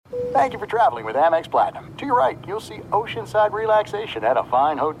Thank you for traveling with Amex Platinum. To your right, you'll see oceanside relaxation at a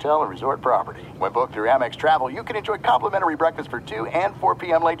fine hotel and resort property. When booked through Amex Travel, you can enjoy complimentary breakfast for 2 and 4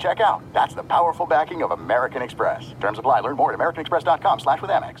 p.m. late checkout. That's the powerful backing of American Express. Terms apply. Learn more at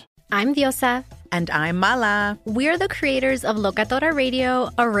americanexpress.com/withAmex. I'm Diosa. And I'm Mala. We're the creators of Locatora Radio,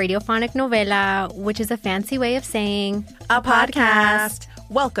 a radiophonic novela, which is a fancy way of saying a podcast.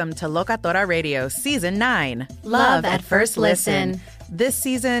 Welcome to Locatora Radio Season 9. Love at First Listen. This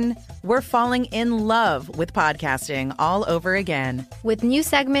season, we're falling in love with podcasting all over again. With new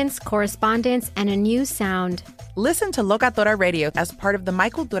segments, correspondence, and a new sound. Listen to Locatora Radio as part of the My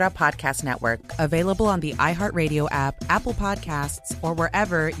Cultura Podcast Network, available on the iHeartRadio app, Apple Podcasts, or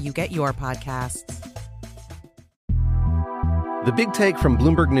wherever you get your podcasts. The Big Take from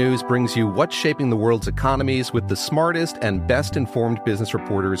Bloomberg News brings you what's shaping the world's economies with the smartest and best-informed business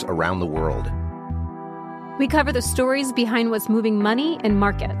reporters around the world. We cover the stories behind what's moving money and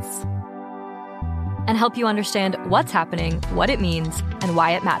markets, and help you understand what's happening, what it means, and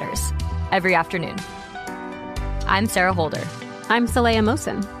why it matters every afternoon. I'm Sarah Holder. I'm Saleha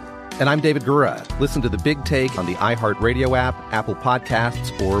Mohsin. And I'm David Gura. Listen to The Big Take on the iHeartRadio app, Apple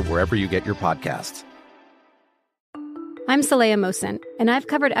Podcasts, or wherever you get your podcasts. I'm Saleha Mohsin, and I've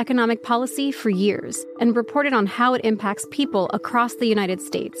covered economic policy for years and reported on how it impacts people across the United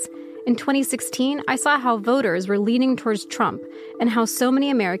States. In 2016, I saw how voters were leaning towards Trump and how so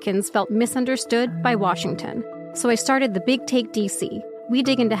many Americans felt misunderstood by Washington. So I started The Big Take DC. We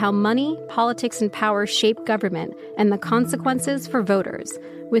dig into how money, politics, and power shape government and the consequences for voters.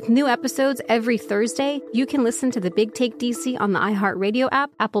 With new episodes every Thursday, you can listen to The Big Take DC on the iHeartRadio app,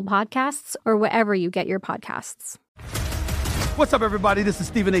 Apple Podcasts, or wherever you get your podcasts. What's up, everybody? This is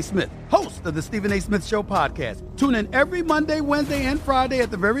Stephen A. Smith, host of the Stephen A. Smith Show podcast. Tune in every Monday, Wednesday, and Friday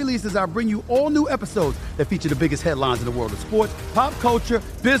at the very least as I bring you all new episodes that feature the biggest headlines in the world of sports, pop culture,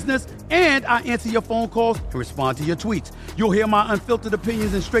 business, and I answer your phone calls and respond to your tweets. You'll hear my unfiltered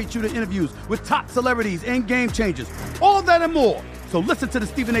opinions and straight-shooter interviews with top celebrities and game changers. All that and more. So listen to the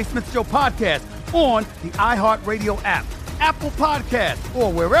Stephen A. Smith Show podcast on the iHeartRadio app, Apple Podcasts,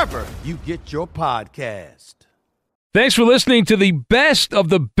 or wherever you get your podcast. Thanks for listening to the best of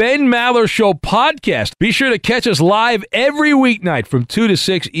the Ben Maller Show podcast. Be sure to catch us live every weeknight from 2 to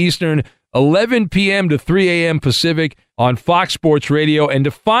 6 Eastern, 11 p.m. to 3 a.m. Pacific on Fox Sports Radio. And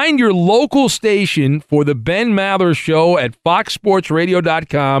to find your local station for the Ben Maller Show at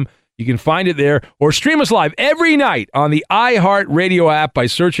foxsportsradio.com, you can find it there, or stream us live every night on the iHeartRadio app by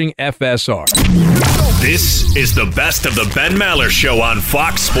searching FSR. This is the best of the Ben Maller Show on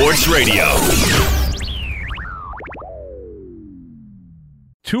Fox Sports Radio.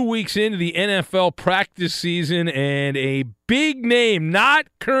 2 weeks into the NFL practice season, and a big name not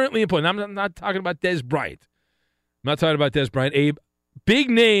currently employed. I'm not talking about Dez Bryant. I'm not talking about Dez Bryant. A big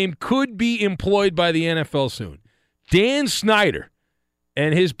name could be employed by the NFL soon. Dan Snyder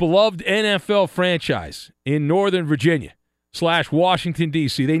and his beloved NFL franchise in Northern Virginia / Washington,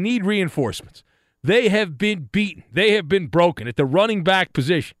 D.C. They need reinforcements. They have been beaten. They have been broken at the running back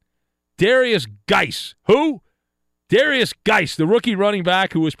position. Darius Geis. Who? Darius Geis, the rookie running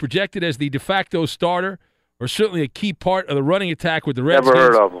back who was projected as the de facto starter, or certainly a key part of the running attack with the Redskins.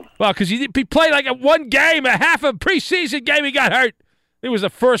 Never heard of him. Well, because he played like one game, a half a preseason game, he got hurt. It was the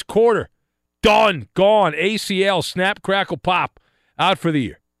first quarter. Done, gone, ACL, snap, crackle, pop, out for the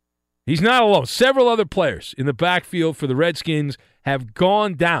year. He's not alone. Several other players in the backfield for the Redskins have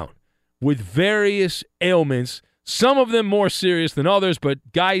gone down with various ailments, some of them more serious than others,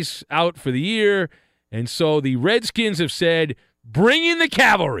 but Geis out for the year. And so the Redskins have said, bring in the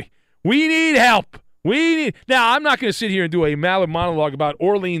cavalry. We need help. Now, I'm not going to sit here and do a Maller monologue about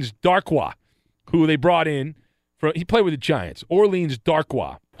Orleans Darkwa, who they brought in. He played with the Giants. Orleans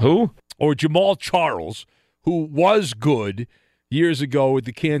Darkwa. Who? Or Jamal Charles, who was good years ago with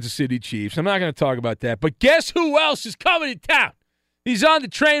the Kansas City Chiefs. I'm not going to talk about that. But guess who else is coming to town? He's on the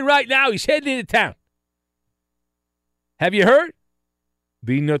train right now. He's heading into town. Have you heard?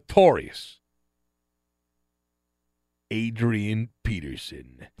 The notorious Adrian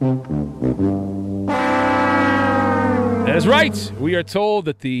Peterson. That's right. We are told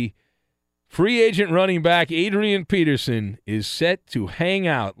that the free agent running back Adrian Peterson is set to hang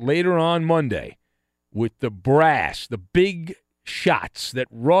out later on Monday with the brass, the big shots that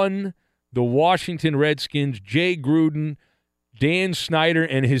run the Washington Redskins. Jay Gruden, Dan Snyder,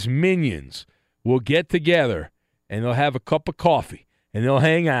 and his minions will get together, and they'll have a cup of coffee, and they'll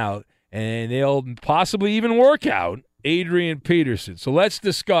hang out, and they'll possibly even work out Adrian Peterson. So let's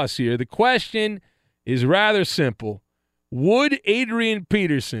discuss here. The question is rather simple. Would Adrian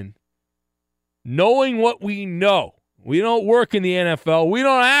Peterson, knowing what we know, We don't work in the NFL. We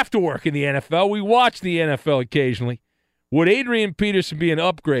don't have to work in the NFL. We watch the NFL occasionally. Would Adrian Peterson be an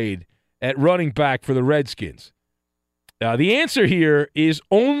upgrade at running back for the Redskins? The answer here is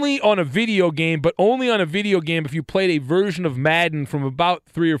only on a video game, but only on a video game if you played a version of Madden from about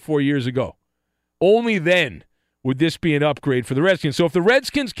 3 or 4 years ago. Only then would this be an upgrade for the Redskins. So if the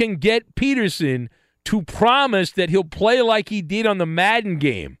Redskins can get Peterson to promise that he'll play like he did on the Madden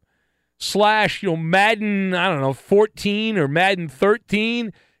game, / Madden, 14 or Madden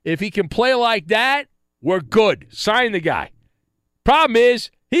 13, if he can play like that, we're good. Sign the guy. Problem is,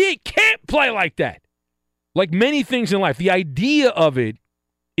 he can't play like that. Like many things in life, the idea of it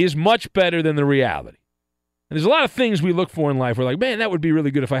is much better than the reality. And there's a lot of things we look for in life. We're like, man, that would be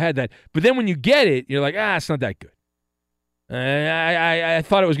really good if I had that. But then when you get it, you're like, it's not that good. I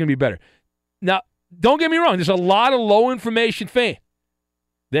thought it was going to be better. Now, don't get me wrong. There's a lot of low-information fans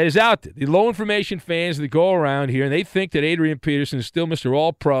that is out there. The low-information fans that go around here, and they think that Adrian Peterson is still Mr.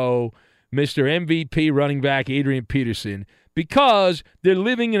 All-Pro, Mr. MVP running back Adrian Peterson, because they're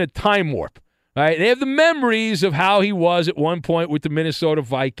living in a time warp. Right? They have the memories of how he was at one point with the Minnesota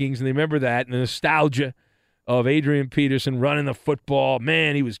Vikings, and they remember that, and the nostalgia of Adrian Peterson running the football.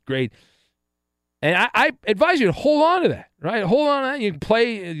 Man, he was great. And I advise you to hold on to that, right? Hold on to that. You can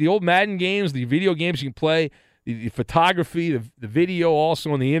play the old Madden games, the video games you can play, the photography, the video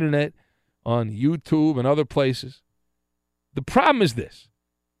also on the internet, on YouTube and other places. The problem is this.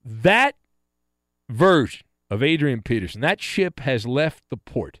 That version of Adrian Peterson, that ship has left the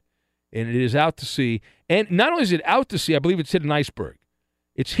port, and it is out to sea. And not only is it out to sea, I believe it's hit an iceberg.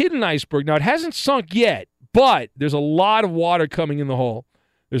 It's hit an iceberg. Now, it hasn't sunk yet, but there's a lot of water coming in the hole.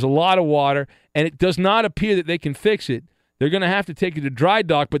 There's a lot of water, and it does not appear that they can fix it. They're going to have to take it to dry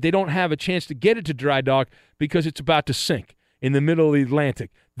dock, but they don't have a chance to get it to dry dock because it's about to sink in the middle of the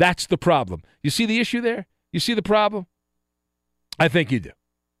Atlantic. That's the problem. You see the issue there? You see the problem? I think you do.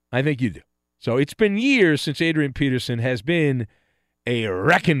 I think you do. So it's been years since Adrian Peterson has been a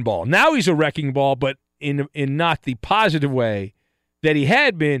wrecking ball. Now he's a wrecking ball, but in not the positive way that he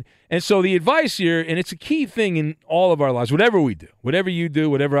had been. And so the advice here, and it's a key thing in all of our lives, whatever we do, whatever you do,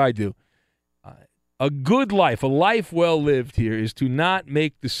 whatever I do, a good life, a life well lived here is to not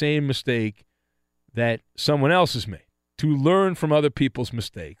make the same mistake that someone else has made, to learn from other people's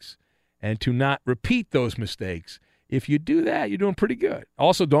mistakes and to not repeat those mistakes. If you do that, you're doing pretty good.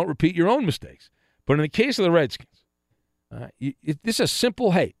 Also, don't repeat your own mistakes. But in the case of the Redskins, this is a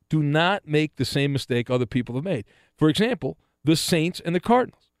simple, hey, do not make the same mistake other people have made. For example, the Saints and the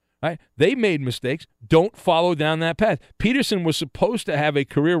Cardinals. Right? They made mistakes. Don't follow down that path. Peterson was supposed to have a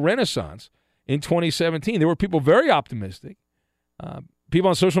career renaissance in 2017. There were people very optimistic. People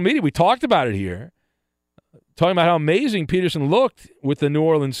on social media, we talked about it here, talking about how amazing Peterson looked with the New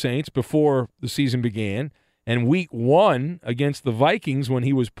Orleans Saints before the season began, and week 1 against the Vikings when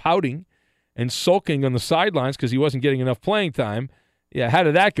he was pouting and sulking on the sidelines because he wasn't getting enough playing time. Yeah, how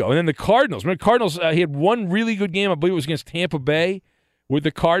did that go? And then the Cardinals. Remember, Cardinals, he had one really good game, I believe it was against Tampa Bay with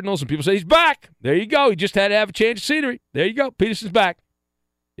the Cardinals, and people say, he's back. There you go. He just had to have a change of scenery. There you go. Peterson's back.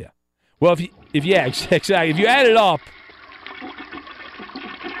 Yeah. Well, exactly. If you add it up,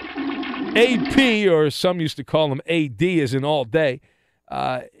 AP, or some used to call him AD, as in all day,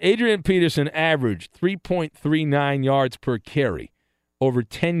 Adrian Peterson averaged 3.39 yards per carry over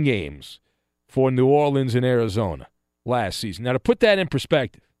 10 games for New Orleans and Arizona last season. Now, to put that in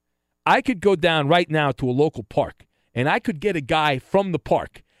perspective, I could go down right now to a local park, and I could get a guy from the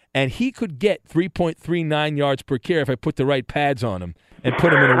park, and he could get 3.39 yards per carry if I put the right pads on him and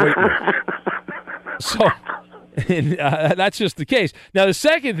put him in a weight room. So, that's just the case. Now, the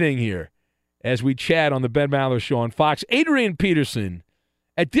second thing here, as we chat on the Ben Maller Show on Fox, Adrian Peterson,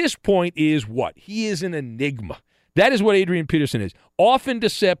 at this point, is what? He is an enigma. That is what Adrian Peterson is. Often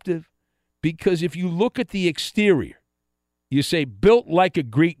deceptive, because if you look at the exterior, you say, built like a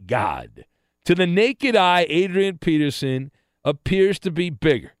Greek god. To the naked eye, Adrian Peterson appears to be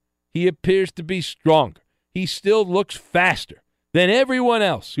bigger. He appears to be stronger. He still looks faster than everyone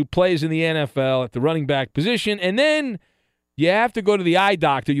else who plays in the NFL at the running back position. And then you have to go to the eye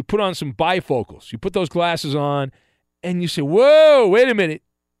doctor. You put on some bifocals. You put those glasses on, and you say, whoa, wait a minute.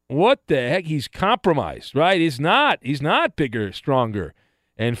 What the heck? He's compromised, right? He's not bigger, stronger,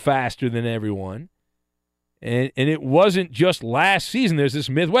 and faster than everyone. And it wasn't just last season. There's this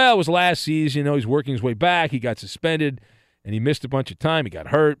myth, well, it was last season. He's working his way back. He got suspended, and he missed a bunch of time. He got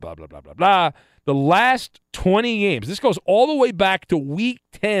hurt, blah, blah, blah, blah, blah. The last 20 games, this goes all the way back to week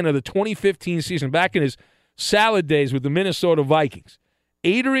 10 of the 2015 season, back in his salad days with the Minnesota Vikings.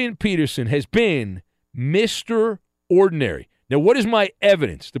 Adrian Peterson has been Mr. Ordinary. Now, what is my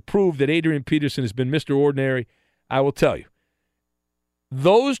evidence to prove that Adrian Peterson has been Mr. Ordinary? I will tell you,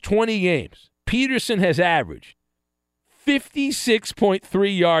 those 20 games, Peterson has averaged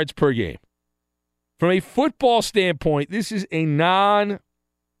 56.3 yards per game. From a football standpoint, this is a non-starter.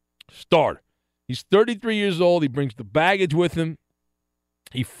 He's 33 years old. He brings the baggage with him.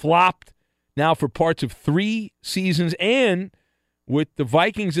 He flopped now for parts of 3 seasons, and with the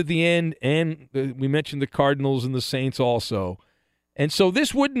Vikings at the end, and we mentioned the Cardinals and the Saints also. And so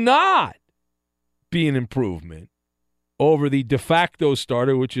this would not be an improvement over the de facto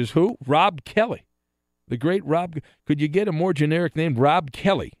starter, which is who? Rob Kelly. The great Rob. Could you get a more generic name? Rob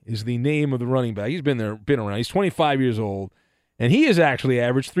Kelly is the name of the running back. He's been around. He's 25 years old, and he has actually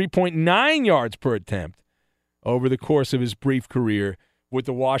averaged 3.9 yards per attempt over the course of his brief career with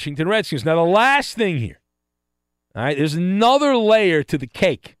the Washington Redskins. Now, the last thing here, all right, there's another layer to the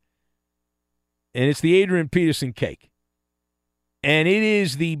cake, and it's the Adrian Peterson cake. And it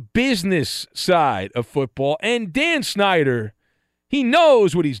is the business side of football. And Dan Snyder, he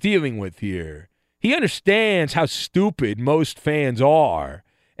knows what he's dealing with here. He understands how stupid most fans are.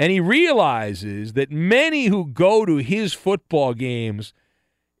 And he realizes that many who go to his football games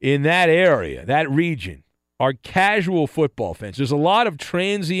in that area, that region, are casual football fans. There's a lot of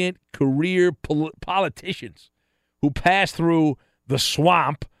transient career politicians who pass through the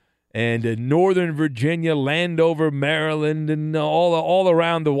swamp and Northern Virginia, Landover, Maryland, and all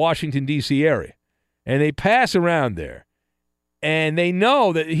around the Washington, D.C. area. And they pass around there. And they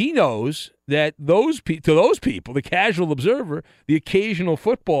know that he knows that to those people, the casual observer, the occasional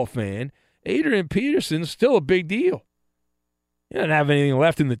football fan, Adrian Peterson's still a big deal. He doesn't have anything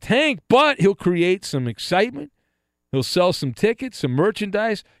left in the tank, but he'll create some excitement. He'll sell some tickets, some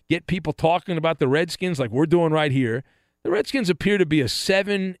merchandise, get people talking about the Redskins like we're doing right here. The Redskins appear to be a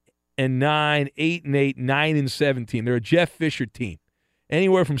 7-9, 8-8, 9-7 team. They're a Jeff Fisher team,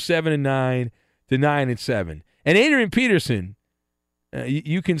 anywhere from 7-9 to 9-7. And Adrian Peterson,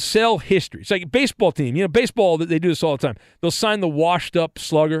 you can sell history. It's like a baseball team. You know, baseball, they do this all the time. They'll sign the washed-up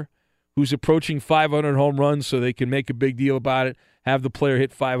slugger who's approaching 500 home runs so they can make a big deal about it, have the player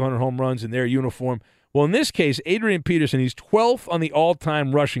hit 500 home runs in their uniform. Well, in this case, Adrian Peterson, he's 12th on the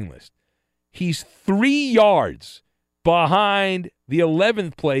all-time rushing list. He's 3 yards behind the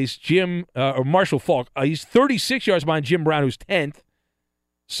 11th place, Marshall Faulk. He's 36 yards behind Jim Brown, who's 10th.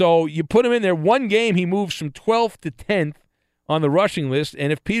 So you put him in there. One game, he moves from 12th to 10th on the rushing list.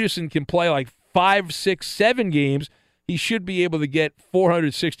 And if Peterson can play like 5, 6, 7 games, he should be able to get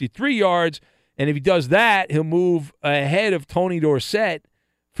 463 yards. And if he does that, he'll move ahead of Tony Dorsett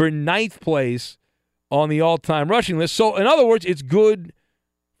for 9th place on the all-time rushing list. So, in other words, it's good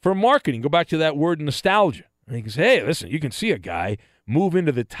for marketing. Go back to that word nostalgia. And you can say, hey, listen, you can see a guy move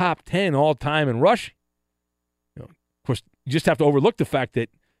into the top 10 all-time in rushing. You know, of course, you just have to overlook the fact that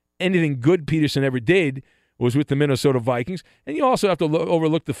anything good Peterson ever did was with the Minnesota Vikings. And you also have to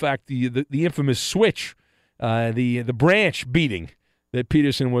overlook the fact the infamous switch, the branch beating that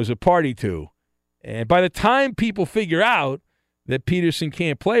Peterson was a party to. And by the time people figure out that Peterson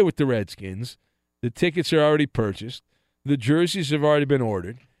can't play with the Redskins, the tickets are already purchased, the jerseys have already been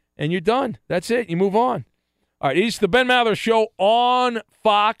ordered, and you're done. That's it. You move on. All right, it's the Ben Maller Show on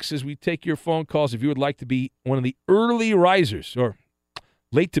Fox as we take your phone calls if you would like to be one of the early risers or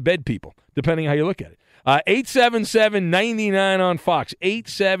late-to-bed people, depending how you look at it. 877-99 on Fox,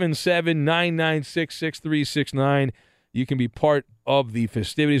 877-996-6369. You can be part of the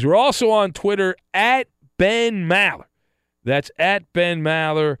festivities. We're also on Twitter at Ben Maller. That's at Ben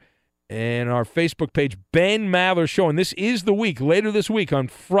Maller. And our Facebook page, Ben Maller Show. And this is the week, later this week on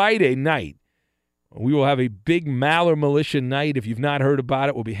Friday night, we will have a big Maller Militia night. If you've not heard about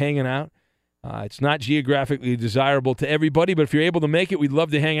it, we'll be hanging out. It's not geographically desirable to everybody, but if you're able to make it, we'd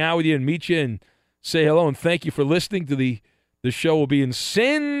love to hang out with you and meet you and say hello and thank you for listening to the show. Will be in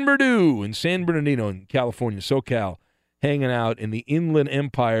San Bernardino in California, SoCal, hanging out in the Inland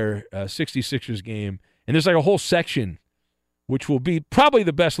Empire 66ers game. And there's like a whole section which will be probably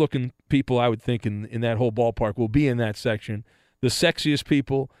the best-looking people, I would think, in that whole ballpark will be in that section. The sexiest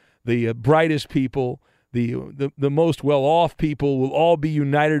people, the brightest people, the most well-off people will all be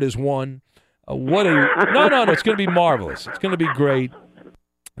united as one. No, it's going to be marvelous. It's going to be great.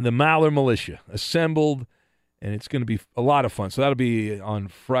 The Maller Militia assembled, and it's going to be a lot of fun. So that'll be on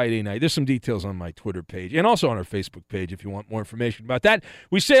Friday night. There's some details on my Twitter page and also on our Facebook page if you want more information about that.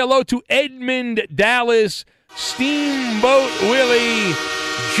 We say hello to Edmund Dallas, Steamboat Willie,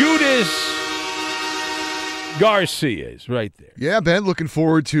 Judas Garcia is right there. Yeah, Ben, looking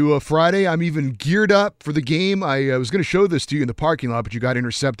forward to Friday. I'm even geared up for the game. I was going to show this to you in the parking lot, but you got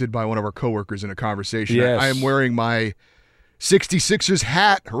intercepted by one of our coworkers in a conversation. Yes. I am wearing my 66ers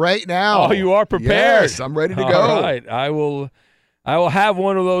hat right now. Oh, you are prepared. Yes, I'm ready to go. All right. I will have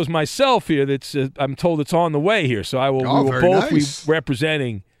one of those myself here. That's I'm told it's on the way here. So we will both be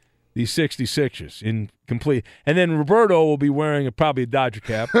representing the 66ers in complete. And then Roberto will be wearing probably a Dodger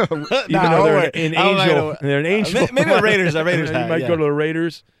cap. Even though they're an Angel. They're an Angel. Maybe the Raiders. The Raiders. You might go to the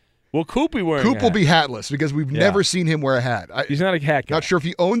Raiders. Will Coop be wearing a hat? Coop will be hatless because we've never seen him wear a hat. He's not a hat guy. Not sure if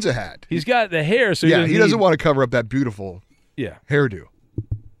he owns a hat. He's got the hair, so he doesn't want to cover up that beautiful hairdo.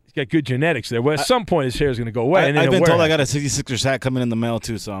 He's got good genetics there. Well, at some point, his hair is going to go away. I've been told I got a 66ers hat coming in the mail,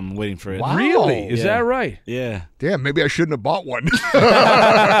 too, so I'm waiting for it. Wow. Really? Is that right? Yeah. Damn, maybe I shouldn't have bought one. No,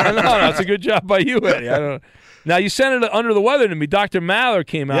 it's a good job by you, Eddie. I don't. Now, you sounded under the weather to me. Dr. Maller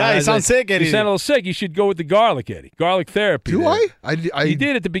came out. Yeah, he sounds sick, Eddie. You sound a little sick. You should go with the garlic, Eddie. Garlic therapy. Do there. I? You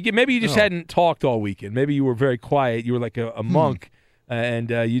did at the beginning. Maybe you just hadn't talked all weekend. Maybe you were very quiet. You were like a monk, and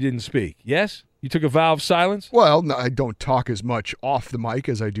you didn't speak. Yes? You took a vow of silence? Well, no, I don't talk as much off the mic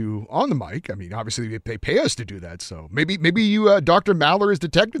as I do on the mic. I mean, obviously, they pay us to do that. So maybe you, Dr. Maller, has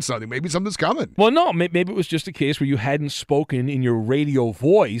detected something. Maybe something's coming. Well, no. Maybe it was just a case where you hadn't spoken in your radio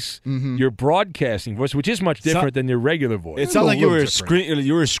voice, your broadcasting voice, which is much different than your regular voice. It sounds like you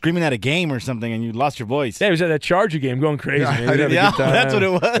were screaming at a game or something, and you lost your voice. Yeah, it was at that Charger game going crazy. That's what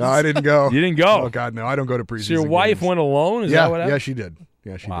it was. No, I didn't go. You didn't go? Oh, God, no. I don't go to preseason So your wife games. went alone? Is that what happened? Yeah, she did.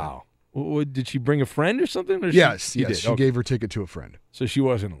 Yeah, she did. Wow. Did she bring a friend or something? Or yes. She gave her ticket to a friend. So she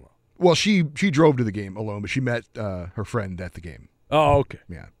wasn't alone. Well, she drove to the game alone, but she met her friend at the game. Oh, okay.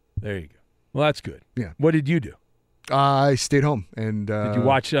 Yeah. There you go. Well, that's good. Yeah. What did you do? I stayed home and. Did you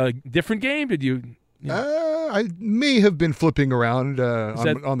watch a different game? Did you? I may have been flipping around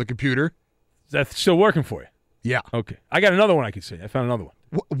on the computer. Is that still working for you? Yeah. Okay. I got another one I could say. I found another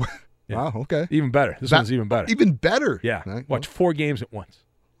one. Yeah. Wow. Okay. Even better. This one's even better. Even better. Yeah. Right. Watch 4 games at once.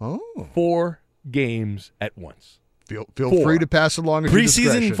 Oh. 4 games at once. Feel free to pass along as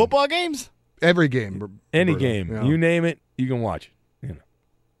preseason football games. Every game. Any game. Yeah. You name it, you can watch it. You know.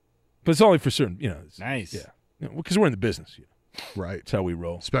 But it's only for certain. Nice. Yeah. Because we're in the business. Right. That's how we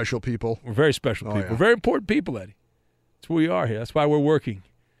roll. Special people. We're very special people. Yeah. We're very important people, Eddie. That's who we are here. That's why we're working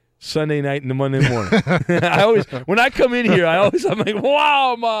Sunday night into Monday morning. When I come in here, I'm like,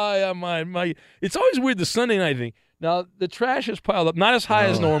 wow, my. It's always weird, the Sunday night thing. Now, the trash is piled up, not as high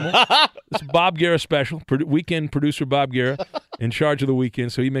as normal. It's Bob Guerra special. Weekend producer Bob Guerra in charge of the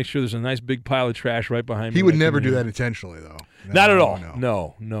weekend, so he makes sure there's a nice big pile of trash right behind me. He would never do that intentionally, though. Not at all.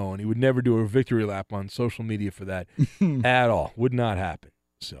 No. And he would never do a victory lap on social media for that at all. Would not happen.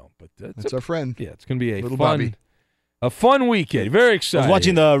 So, but that's our friend. Yeah, it's going to be a little fun Bobby. A fun weekend. Very excited. I was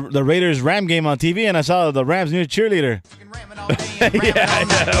watching the Raiders-Ram game on TV, and I saw the Rams' new cheerleader.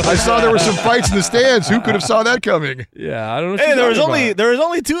 I saw there were some fights in the stands. Who could have saw that coming? Yeah, I don't know. Hey, there was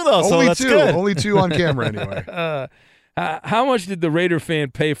only 2 though. So that's good. Only 2 on camera anyway. How much did the Raider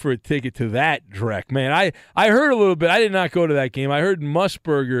fan pay for a ticket to that Drek? Man, I heard a little bit. I did not go to that game. I heard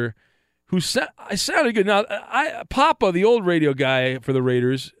Musburger, who sounded good. Now, Papa, the old radio guy for the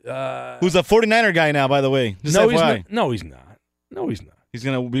Raiders. Who's a 49er guy now, by the way. Just no, FYI. he's not. He's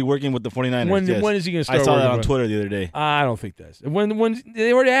going to be working with the 49ers. When is he going to start I saw that working on Twitter the other day. I don't think that's. When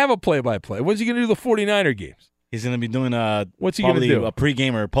they already have a play-by-play. When's he going to do the 49er games? He's going to be doing what's he going to do? A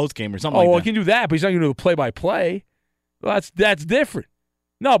pregame or a postgame or something like that. Oh, he can do that, but he's not going to do the play-by-play. Well, that's different.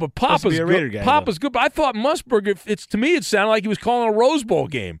 No, but Papa's good. Papa's good. But I thought Musburger. To me, it sounded like he was calling a Rose Bowl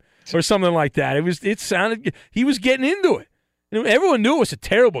game or something like that. It sounded he was getting into it. And everyone knew it was a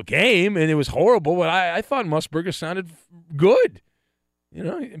terrible game and it was horrible, but I thought Musburger sounded good.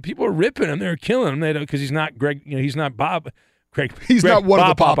 And people are ripping him. They're killing him because he's not Greg. He's not Bob. Greg. He's Greg, not one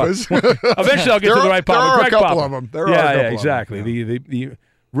Bob of the Papas. Eventually, I'll get to the right Papa. There are Greg a couple Papa. of them. There are a couple exactly. of them. The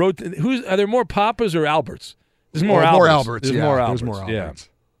road. Are there more Papas or Alberts? There's more Alberts. More Alberts. There's yeah, more Alberts. There's more Alberts.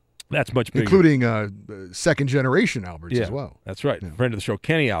 Yeah. That's much bigger. Including second-generation Alberts as well. That's right. Friend of the show,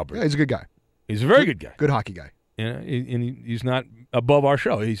 Kenny Albert. Yeah, he's a good guy. He's a very good guy. Good hockey guy. And he's not above our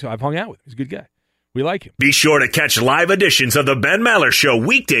show. I've hung out with him. He's a good guy. We like him. Be sure to catch live editions of The Ben Maller Show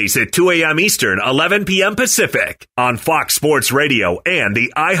weekdays at 2 a.m. Eastern, 11 p.m. Pacific on Fox Sports Radio and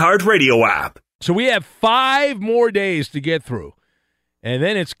the iHeartRadio app. So we have 5 more days to get through, and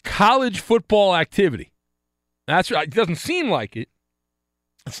then it's college football activity. That's right. It doesn't seem like it.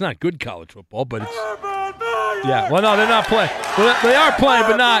 It's not good college football, but it's yeah. Well, no, they're not playing. Well, they are playing,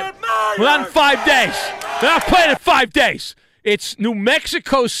 but not in 5 days. They're not playing in 5 days. It's New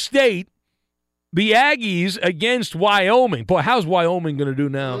Mexico State, the Aggies against Wyoming. Boy, how's Wyoming going to do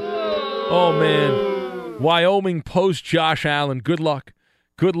now? Oh man, Wyoming post Josh Allen. Good luck.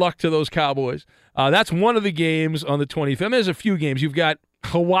 Good luck to those Cowboys. That's one of the games on the 25th. There's a few games. You've got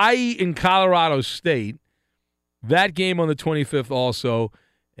Hawaii and Colorado State. That game on the 25th also,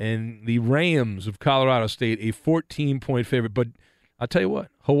 and the Rams of Colorado State, a 14-point favorite. But I'll tell you what,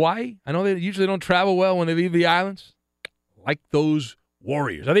 Hawaii, I know they usually don't travel well when they leave the islands. Like those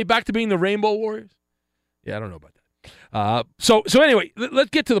Warriors. Are they back to being the Rainbow Warriors? Yeah, I don't know about that. So anyway, let's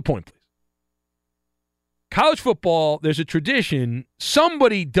get to the point, please. College football, there's a tradition.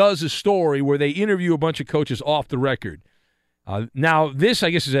 Somebody does a story where they interview a bunch of coaches off the record. Now, this, I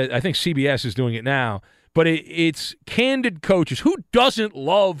guess, I think CBS is doing it now, but it's candid coaches. Who doesn't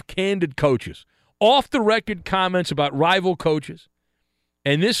love candid coaches? Off-the-record comments about rival coaches.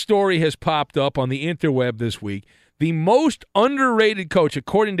 And this story has popped up on the interweb this week. The most underrated coach,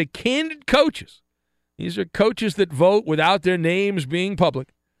 according to candid coaches. These are coaches that vote without their names being public.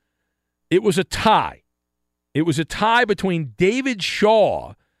 It was a tie. It was a tie between David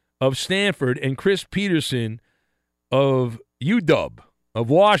Shaw of Stanford and Chris Peterson of UW of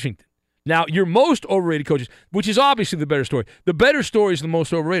Washington. Now, your most overrated coaches, which is obviously the better story. The better story is the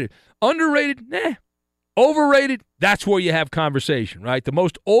most overrated. Underrated, nah. Overrated, that's where you have conversation, right? The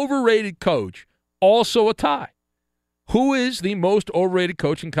most overrated coach, also a tie. Who is the most overrated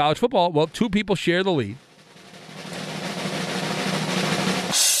coach in college football? Well, two people share the lead.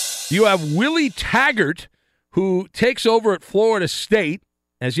 You have Willie Taggart, who takes over at Florida State,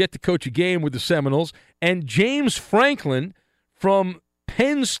 has yet to coach a game with the Seminoles, and James Franklin from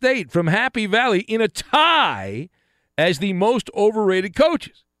Penn State, from Happy Valley, in a tie as the most overrated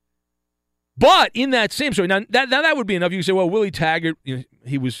coaches. But in that same story, now that would be enough. You can say, well, Willie Taggart,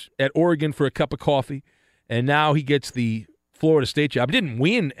 he was at Oregon for a cup of coffee, and now he gets the Florida State job. He didn't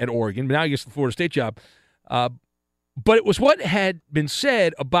win at Oregon, but now he gets the Florida State job. But it was what had been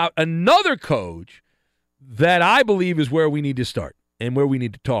said about another coach that I believe is where we need to start and where we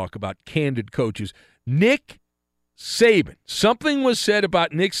need to talk about candid coaches. Nick Saban. Something was said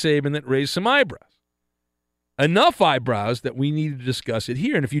about Nick Saban that raised some eyebrows. Enough eyebrows that we need to discuss it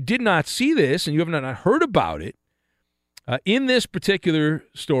here. And if you did not see this and you have not heard about it, in this particular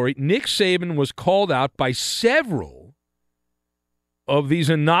story, Nick Saban was called out by several of these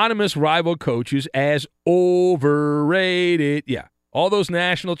anonymous rival coaches as overrated. Yeah, all those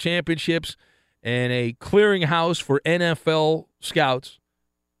national championships and a clearinghouse for NFL scouts,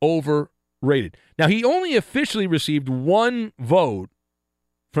 overrated. Now, he only officially received one vote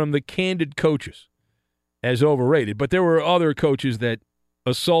from the candid coaches as overrated, but there were other coaches that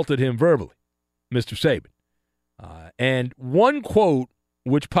assaulted him verbally, Mr. Saban. And one quote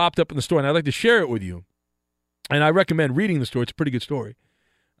which popped up in the story, and I'd like to share it with you, and I recommend reading the story. It's a pretty good story.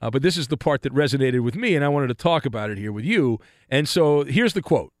 But this is the part that resonated with me, and I wanted to talk about it here with you. And so here's the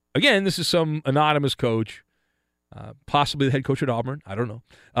quote. Again, this is some anonymous coach, possibly the head coach at Auburn. I don't know.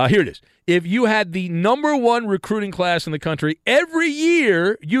 Here it is. If you had the number one recruiting class in the country, every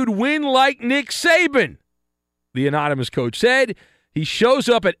year you'd win like Nick Saban, the anonymous coach said. He shows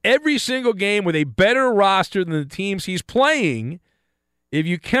up at every single game with a better roster than the teams he's playing. If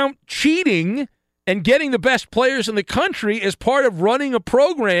you count cheating and getting the best players in the country as part of running a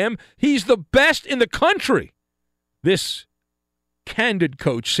program, he's the best in the country. This candid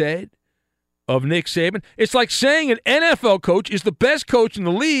coach said of Nick Saban. It's like saying an NFL coach is the best coach in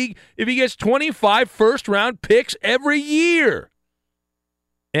the league if he gets 25 first-round picks every year.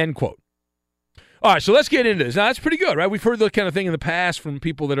 End quote. All right, so let's get into this. Now, that's pretty good, right? We've heard that kind of thing in the past from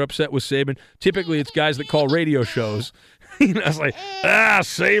people that are upset with Saban. Typically, it's guys that call radio shows. It's like,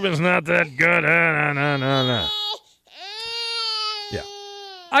 Saban's not that good. No. Yeah.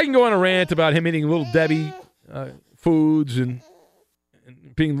 I can go on a rant about him eating Little Debbie foods and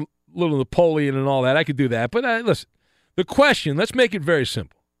being little Napoleon and all that. I could do that. But listen, the question, let's make it very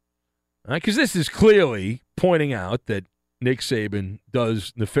simple. All right, because this is clearly pointing out that Nick Saban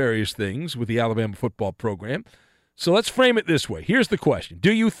does nefarious things with the Alabama football program. So let's frame it this way. Here's the question.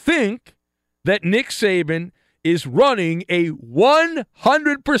 Do you think that Nick Saban is running a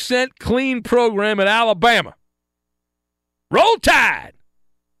 100% clean program at Alabama? Roll Tide!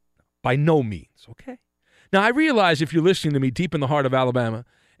 By no means, okay? Now, I realize if you're listening to me deep in the heart of Alabama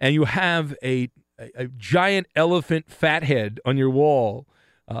and you have a giant elephant fat head on your wall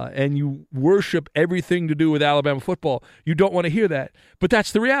and you worship everything to do with Alabama football, you don't want to hear that. But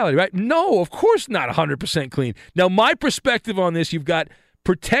that's the reality, right? No, of course not 100% clean. Now, my perspective on this, you've got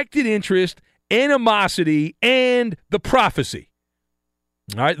protected interest, animosity, and the prophecy.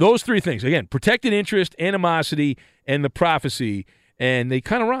 All right, those three things. Again, protected interest, animosity, and the prophecy, and they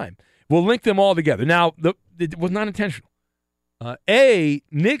kind of rhyme. We'll link them all together. Now, it was not intentional.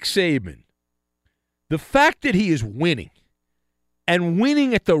 Nick Saban, the fact that he is winning, and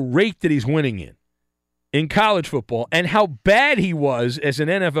winning at the rate that he's winning in, in college football and how bad he was as an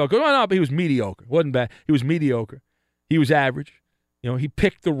NFL coach. No, but he was mediocre. Wasn't bad. He was mediocre. He was average. He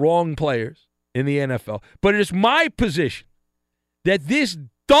picked the wrong players in the NFL. But it is my position that this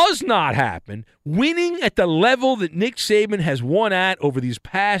does not happen. Winning at the level that Nick Saban has won at over these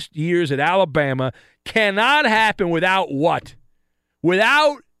past years at Alabama cannot happen without what?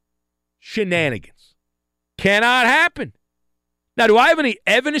 Without shenanigans. Cannot happen. Now, do I have any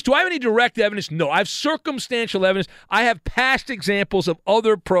evidence? Do I have any direct evidence? No. I have circumstantial evidence. I have past examples of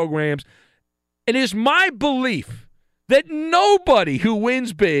other programs. And it is my belief that nobody who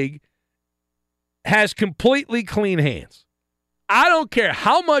wins big has completely clean hands. I don't care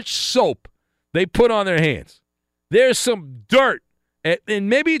how much soap they put on their hands. There's some dirt, and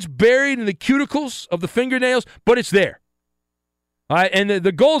maybe it's buried in the cuticles of the fingernails, but it's there. All right, and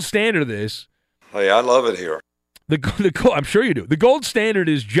the gold standard of this. Hey, I love it here. I'm sure you do. The gold standard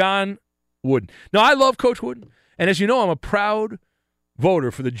is John Wooden. Now, I love Coach Wooden, and as you know, I'm a proud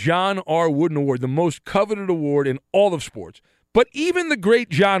voter for the John R. Wooden Award, the most coveted award in all of sports. But even the great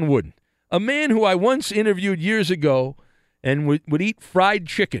John Wooden, a man who I once interviewed years ago and would eat fried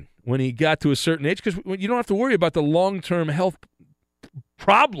chicken when he got to a certain age, because you don't have to worry about the long-term health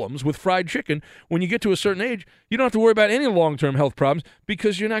problems with fried chicken. When you get to a certain age, you don't have to worry about any long-term health problems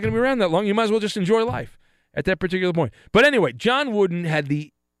because you're not going to be around that long. You might as well just enjoy life at that particular point. But anyway, John Wooden had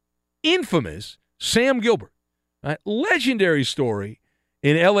the infamous Sam Gilbert, right? Legendary story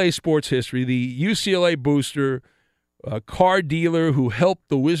in L.A. sports history, the UCLA booster, a car dealer who helped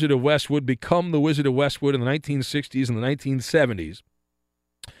the Wizard of Westwood become the Wizard of Westwood in the 1960s and the 1970s.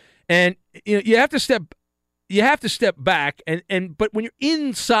 And you have to step back, but when you're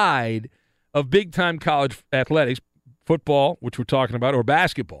inside of big-time college athletics, football, which we're talking about, or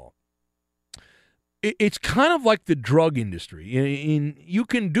basketball, it's kind of like the drug industry. You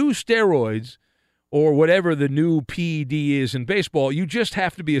can do steroids or whatever the new PED is in baseball. You just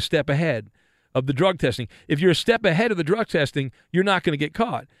have to be a step ahead of the drug testing. If you're a step ahead of the drug testing, you're not going to get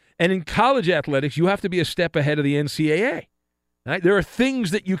caught. And in college athletics, you have to be a step ahead of the NCAA. Right? There are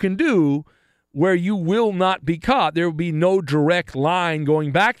things that you can do where you will not be caught. There will be no direct line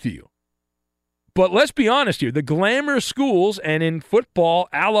going back to you. But let's be honest here. The glamour schools, and in football,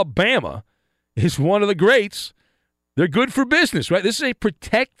 Alabama is one of the greats. They're good for business, right? This is a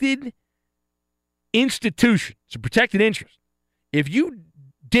protected institution. It's a protected interest. If you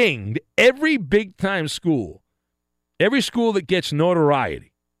dinged every big-time school, every school that gets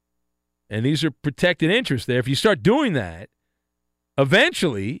notoriety, and these are protected interests there, if you start doing that,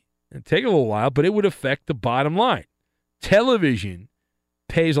 eventually, it'll take a little while, but it would affect the bottom line. Television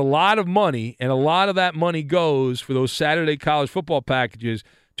pays a lot of money, and a lot of that money goes for those Saturday college football packages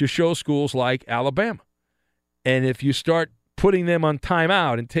to show schools like Alabama. And if you start putting them on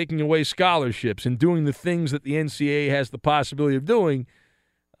timeout and taking away scholarships and doing the things that the NCAA has the possibility of doing,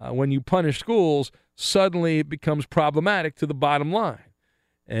 when you punish schools, suddenly it becomes problematic to the bottom line.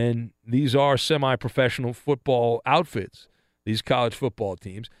 And these are semi-professional football outfits, these college football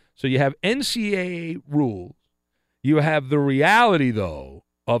teams. So you have NCAA rules. You have the reality, though,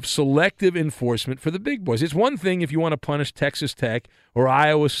 of selective enforcement for the big boys. It's one thing if you want to punish Texas Tech or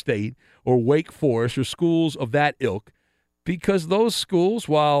Iowa State or Wake Forest or schools of that ilk, because those schools,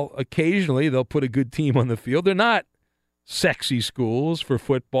 while occasionally they'll put a good team on the field, they're not sexy schools for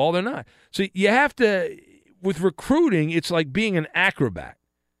football. They're not. So you have to, with recruiting, it's like being an acrobat.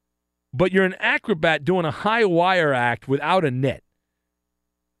 But you're an acrobat doing a high wire act without a net.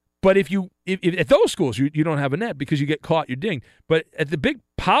 But if at those schools, you don't have a net because you get caught, you're dinged. But at the big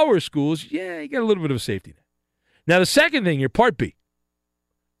power schools, yeah, you get a little bit of a safety net. Now, the second thing here, part B,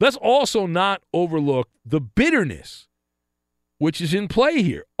 let's also not overlook the bitterness which is in play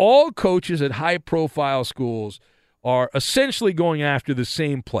here. All coaches at high-profile schools are essentially going after the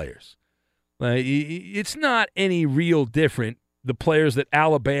same players. It's not any real different, the players that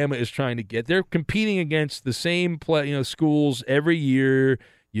Alabama is trying to get. They're competing against the same schools every year.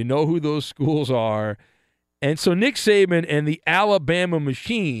 You know who those schools are. And so Nick Saban and the Alabama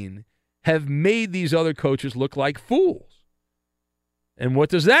machine have made these other coaches look like fools. And what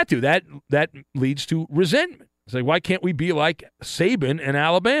does that do? That leads to resentment. It's like, why can't we be like Saban and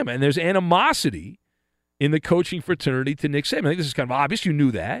Alabama? And there's animosity in the coaching fraternity to Nick Saban. I think this is kind of obvious. You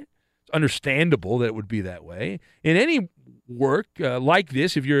knew that. It's understandable that it would be that way. In any work like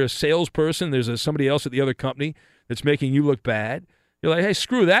this, if you're a salesperson, there's somebody else at the other company that's making you look bad, you're like, hey,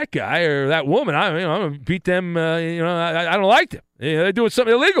 screw that guy or that woman. I'm going to beat them. I don't like them. They're doing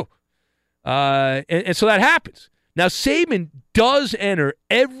something illegal. And so that happens. Now, Saban does enter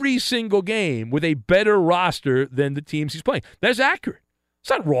every single game with a better roster than the teams he's playing. That's accurate. It's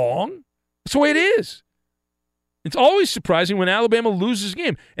not wrong. That's the way it is. It's always surprising when Alabama loses a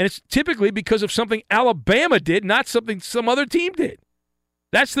game, and it's typically because of something Alabama did, not something some other team did.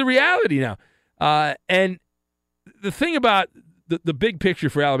 That's the reality now. And the thing about the big picture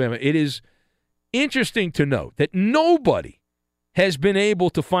for Alabama, it is interesting to note that nobody has been able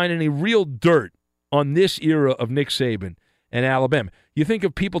to find any real dirt on this era of Nick Saban and Alabama. You think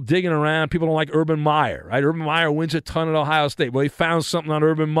of people digging around, people don't like Urban Meyer, right? Urban Meyer wins a ton at Ohio State. Well, he found something on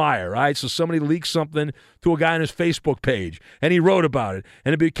Urban Meyer, right? So somebody leaked something to a guy on his Facebook page, and he wrote about it,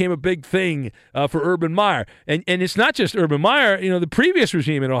 and it became a big thing for Urban Meyer. And it's not just Urban Meyer, the previous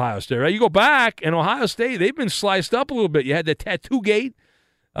regime at Ohio State, right? You go back, and Ohio State, they've been sliced up a little bit. You had the tattoo gate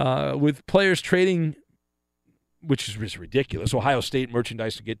with players trading, which is just ridiculous, Ohio State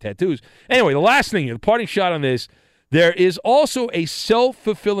merchandise to get tattoos. Anyway, the last thing, the parting shot on this, there is also a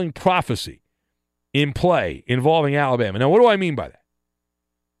self-fulfilling prophecy in play involving Alabama. Now, what do I mean by that?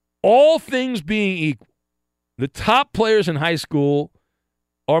 All things being equal, the top players in high school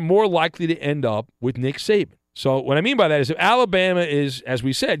are more likely to end up with Nick Saban. So what I mean by that is if Alabama is, as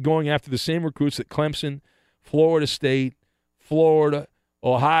we said, going after the same recruits that Clemson, Florida State, Florida,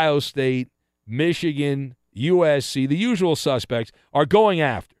 Ohio State, Michigan, USC, the usual suspects, are going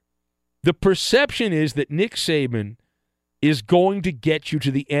after. The perception is that Nick Saban is going to get you to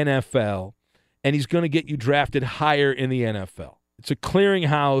the NFL, and he's going to get you drafted higher in the NFL. It's a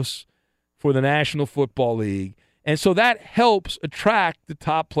clearinghouse for the National Football League, and so that helps attract the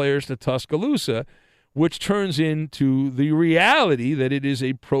top players to Tuscaloosa, which turns into the reality that it is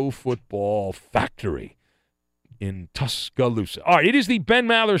a pro football factory in Tuscaloosa. All right, it is the Ben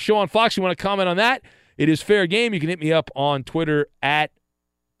Maller Show on Fox. You want to comment on that? It is fair game. You can hit me up on Twitter at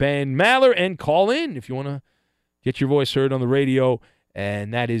Ben Maller and call in if you want to get your voice heard on the radio,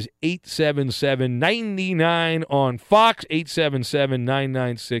 and that is 877-99 on Fox,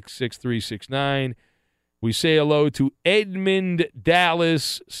 877-996-6369. We say hello to Edmund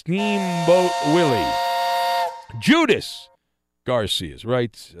Dallas Steamboat Willie. Judas Garcia's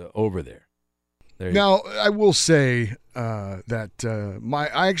right over there. Now, I will say that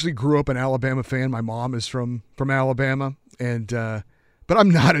I actually grew up an Alabama fan. My mom is from Alabama, and but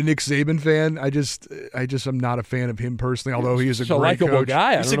I'm not a Nick Saban fan. I'm not a fan of him personally, although he is a great coach.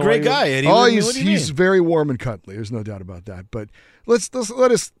 Guy. He's a great guy, Eddie. He's very warm and cuddly. There's no doubt about that. But let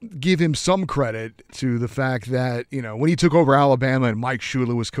us give him some credit to the fact that, when he took over Alabama and Mike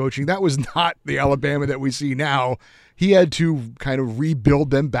Shula was coaching, that was not the Alabama that we see now. He had to kind of rebuild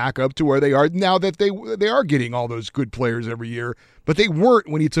them back up to where they are now that they are getting all those good players every year, but they weren't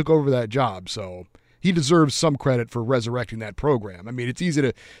when he took over that job. So he deserves some credit for resurrecting that program. I mean, it's easy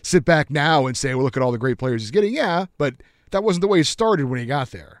to sit back now and say, well, look at all the great players he's getting. Yeah, but that wasn't the way he started when he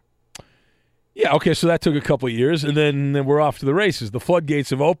got there. Yeah, okay, so that took a couple of years, and then we're off to the races. The floodgates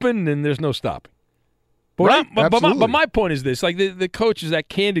have opened, and there's no stopping. But, right, but my point is this, like the coaches, that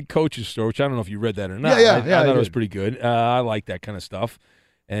Candid Coaches store, which I don't know if you read that or not. Yeah, I thought it was pretty good. I like that kind of stuff.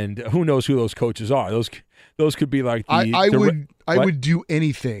 And who knows who those coaches are. Those could be like the I would do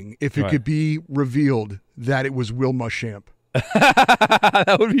anything if it could be revealed that it was Will Muschamp.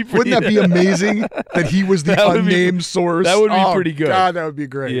 That would be pretty. Wouldn't that be amazing that he was the unnamed source? That would be pretty good. God, that would be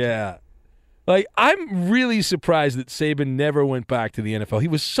great. Yeah. Like, I'm really surprised that Saban never went back to the NFL. He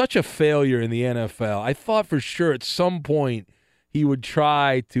was such a failure in the NFL. I thought for sure at some point he would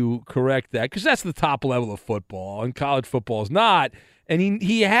try to correct that because that's the top level of football, and college football is not. And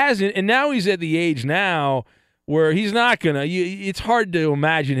he hasn't, and now he's at the age now where he's not going to – it's hard to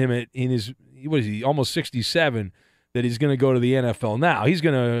imagine him in his – what is he, almost 67, that he's going to go to the NFL now. He's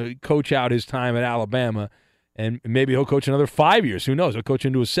going to coach out his time at Alabama, and maybe he'll coach another 5 years. Who knows? He'll coach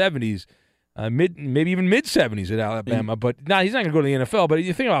into his 70s. Maybe even mid-70s at Alabama, but he's not going to go to the NFL. But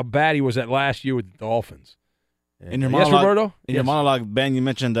you think about how bad he was that last year with the Dolphins. In your monologue, Roberto? Your monologue, Ben, you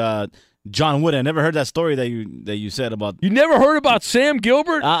mentioned John Wood. I never heard that story that you said about. You never heard about Sam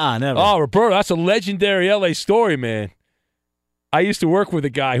Gilbert? Never. Oh, Roberto, that's a legendary L.A. story, man. I used to work with a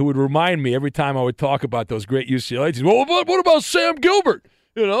guy who would remind me every time I would talk about those great UCLA teams. Well, what about Sam Gilbert?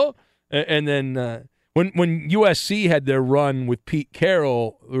 And then. When USC had their run with Pete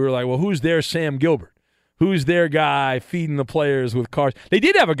Carroll, we were like, well, who's their Sam Gilbert? Who's their guy feeding the players with cars? They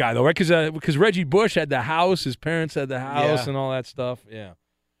did have a guy, though, right? Because Reggie Bush had the house, his parents had the house and all that stuff. Yeah.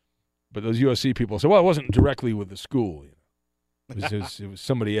 But those USC people said, well, it wasn't directly with the school. It was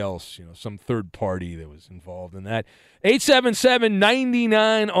somebody else, some third party that was involved in that.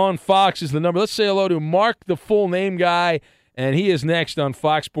 877-99 on Fox is the number. Let's say hello to Mark, the full name guy. And he is next on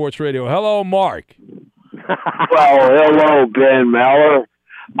Fox Sports Radio. Hello, Mark. Well, hello, Ben Maller.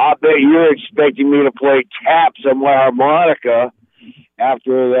 I bet you're expecting me to play taps on my harmonica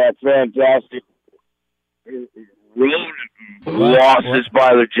after that fantastic losses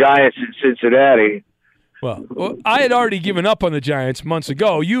by the Giants in Cincinnati. Well, I had already given up on the Giants months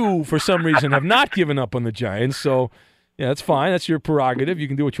ago. You, for some reason, have not given up on the Giants. So, yeah, that's fine. That's your prerogative. You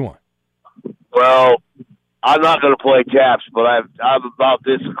can do what you want. Well, I'm not going to play taps, but I'm about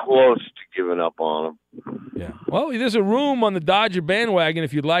this close to giving up on them. Yeah. Well, there's a room on the Dodger bandwagon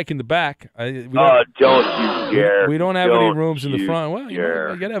if you'd like in the back. Don't you dare. We don't have any rooms in the front. Well, you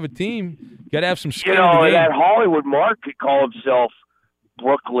got to have a team. You got to have some skin in the game. That Hollywood Mark could call himself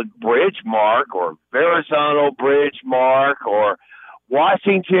Brooklyn Bridge Mark or Verrazano Bridge Mark or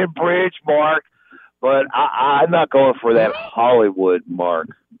Washington Bridge Mark, but I'm not going for that Hollywood Mark.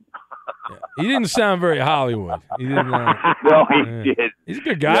 Yeah. He didn't sound very Hollywood. He didn't. No, he did. He's a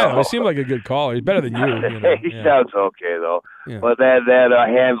good guy. Though. He seemed like a good caller. He's better than you. He sounds okay though, but that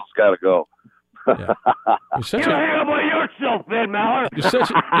handle's got to go. Yeah. You're hang about yourself, Ben Maller.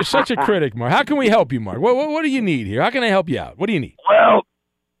 You're such a critic, Mark. How can we help you, Mark? What do you need here? How can I help you out? What do you need? Well,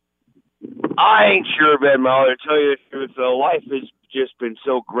 I ain't sure, Ben Maller. To tell you the truth, life has just been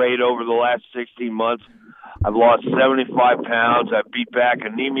so great over the last 16 months. I've lost 75 pounds. I beat back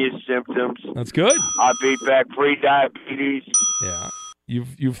anemia symptoms. That's good. I beat back pre-diabetes. Yeah.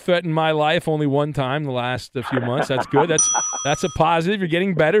 You've threatened my life only one time the last few months. That's good. That's a positive. You're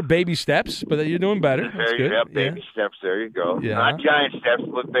getting better. Baby steps, but you're doing better. That's good. Yeah, baby steps. There you go. Yeah. Not giant steps,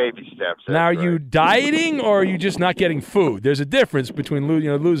 but baby steps. Now, are you dieting or are you just not getting food? There's a difference between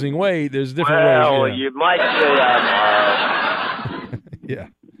losing weight. There's different ways. Well, you might say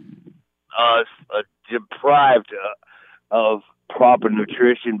I'm deprived of proper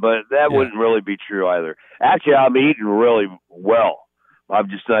nutrition, but that wouldn't really be true either. Actually, I'm eating really well. I'm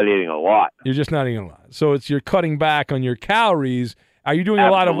just not eating a lot. You're just not eating a lot. So you're cutting back on your calories. Are you doing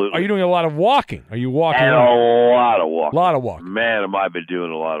a lot of walking? Are you walking? And a lot of walking. A lot of walking. Man, have I been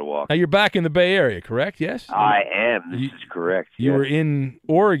doing a lot of walking. Now you're back in the Bay Area, correct? Yes? I am. This is correct. You were in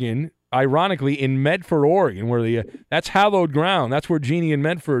Oregon, ironically in Medford, Oregon, where that's hallowed ground. That's where Jeannie and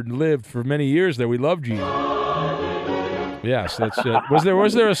Medford lived for many years there. We love Jeannie. Yes, that's was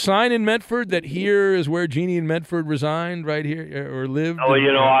there a sign in Medford that here is where Jeannie and Medford resigned, right here, or lived? Oh,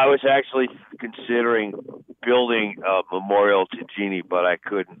 I was actually considering building a memorial to Jeannie, but I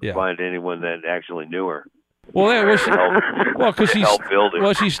couldn't find anyone that actually knew her. Well,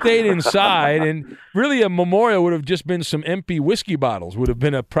 she stayed inside, and really a memorial would have just been some empty whiskey bottles. Would have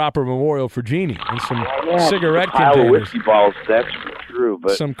been a proper memorial for Jeannie, and some cigarette containers. Whiskey bottles, that's true,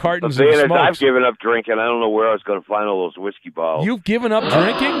 but some cartons of smokes. I've given up drinking. I don't know where I was going to find all those whiskey bottles. You've given up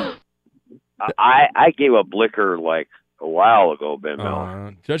drinking? I gave up liquor like a while ago, Ben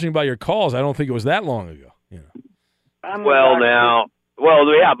Miller. Judging by your calls, I don't think it was that long ago.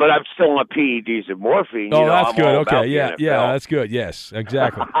 Yeah, but I'm still on PEDs and morphine. That's good. Okay, yeah, that's good. Yes,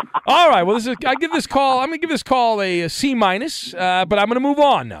 exactly. All right. Well, I'm going to give this call a C-, but I'm going to move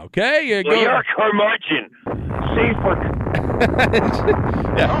on now. Okay. You're a curmudgeon. C for.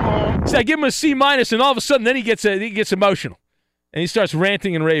 Yeah. See, I give him a C-, and all of a sudden, then he gets emotional, and he starts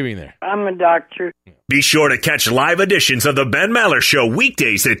ranting and raving there. I'm a doctor. Be sure to catch live editions of the Ben Maller Show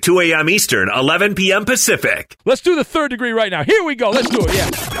weekdays at 2 a.m. Eastern, 11 p.m. Pacific. Let's do the third degree right now. Here we go. Let's do it. Yeah.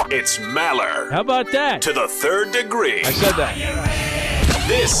 It's Maller. How about that? To the third degree. I said that.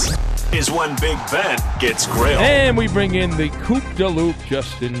 This is when Big Ben gets grilled. And we bring in the Coop de Loop,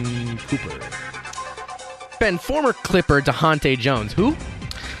 Justin Cooper. Ben, former Clipper DeHonte Jones. Who?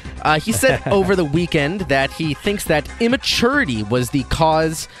 He said over the weekend that he thinks that immaturity was the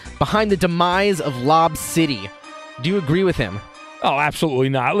cause behind the demise of Lob City. Do you agree with him? Oh, absolutely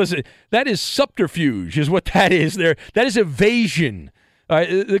not. Listen, that is subterfuge is what that is there. That is evasion.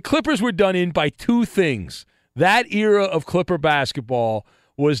 The Clippers were done in by two things. That era of Clipper basketball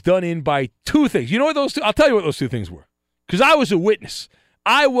was done in by two things. You know what those two? I'll tell you what those two things were, because I was a witness.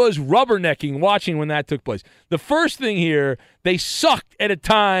 I was rubbernecking watching when that took place. The first thing here, they sucked at a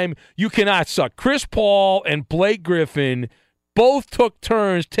time you cannot suck. Chris Paul and Blake Griffin both took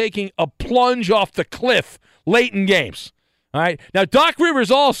turns taking a plunge off the cliff late in games. All right. Now, Doc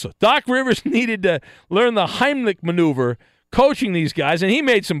Rivers needed to learn the Heimlich maneuver coaching these guys, and he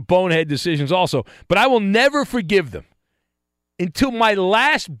made some bonehead decisions also. But I will never forgive them until my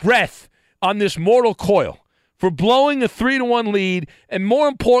last breath on this mortal coil for blowing a 3-1 lead, and more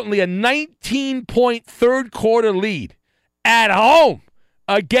importantly, a 19-point third-quarter lead at home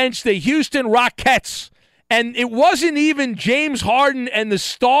against the Houston Rockets. And it wasn't even James Harden and the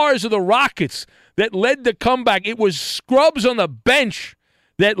stars of the Rockets that led the comeback. It was scrubs on the bench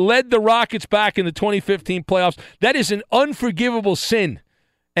that led the Rockets back in the 2015 playoffs. That is an unforgivable sin.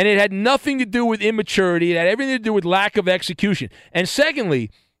 And it had nothing to do with immaturity. It had everything to do with lack of execution. And secondly,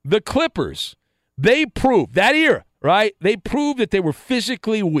 the Clippers, they proved, that era, right? They proved that they were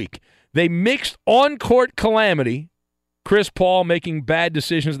physically weak. They mixed on-court calamity, Chris Paul making bad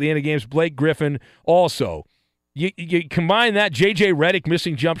decisions at the end of games, Blake Griffin also. You combine that, J.J. Redick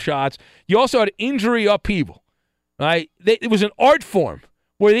missing jump shots. You also had injury upheaval, right? It was an art form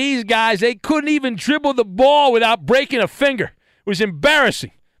where these guys, they couldn't even dribble the ball without breaking a finger. It was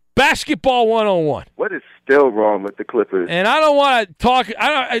embarrassing. Basketball 101. What is still wrong with the Clippers? And I don't want to talk.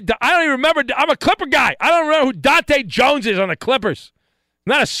 I don't even remember. I'm a Clipper guy. I don't remember who Dante Jones is on the Clippers.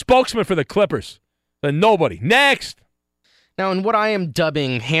 I'm not a spokesman for the Clippers. Nobody. Next. Now, in what I am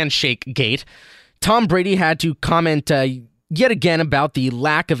dubbing Handshake Gate, Tom Brady had to comment yet again about the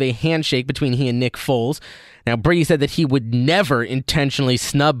lack of a handshake between he and Nick Foles. Now, Brady said that he would never intentionally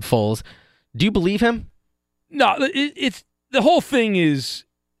snub Foles. Do you believe him? No, it's the whole thing is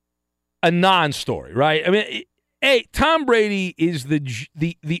a non-story, right? I mean, Tom Brady is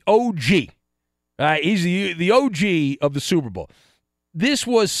the OG. Right? He's the OG of the Super Bowl. This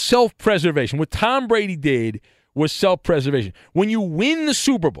was self-preservation. What Tom Brady did was self-preservation. When you win the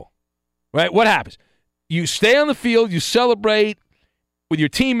Super Bowl, right, what happens? You stay on the field, you celebrate with your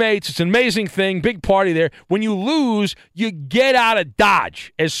teammates. It's an amazing thing, big party there. When you lose, you get out of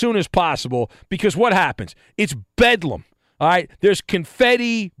Dodge as soon as possible because what happens? It's bedlam, all right? There's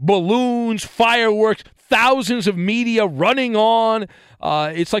confetti, balloons, fireworks, thousands of media running on.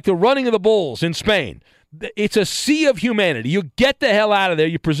 It's like the running of the bulls in Spain. It's a sea of humanity. You get the hell out of there.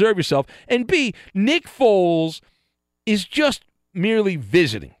 You preserve yourself. And B, Nick Foles is just merely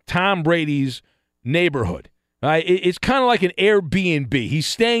visiting Tom Brady's neighborhood. Right? It's kind of like an Airbnb. He's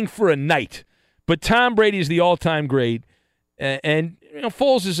staying for a night. But Tom Brady is the all-time great. And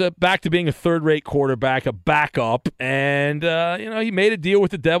Foles is back to being a third-rate quarterback, a backup. And, he made a deal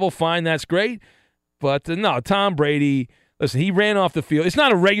with the devil. Fine, that's great. But, no, Tom Brady, listen, he ran off the field. It's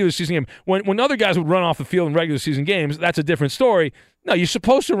not a regular season game. When other guys would run off the field in regular season games, that's a different story. No, you're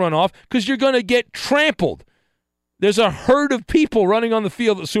supposed to run off because you're going to get trampled. There's a herd of people running on the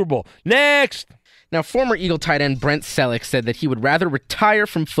field at the Super Bowl. Next. Now, former Eagle tight end Brent Selleck said that he would rather retire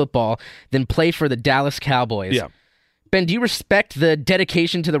from football than play for the Dallas Cowboys. Yeah. Ben, do you respect the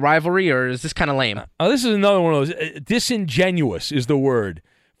dedication to the rivalry, or is this kind of lame? This is another one of those. Disingenuous is the word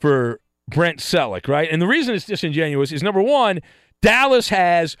for Brent Selleck, right? And the reason it's disingenuous is, number one, Dallas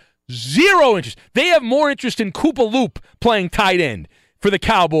has zero interest. They have more interest in Koopa Loop playing tight end for the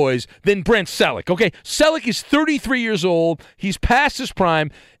Cowboys than Brent Selleck. Okay, Selleck is 33 years old. He's past his prime.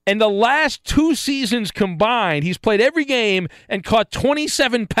 And the last 2 seasons combined, he's played every game and caught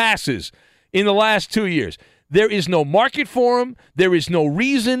 27 passes in the last 2 years. There is no market for him. There is no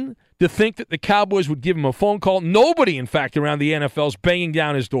reason to think that the Cowboys would give him a phone call. Nobody, in fact, around the NFL is banging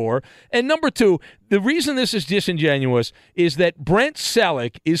down his door. And number two, the reason this is disingenuous is that Brent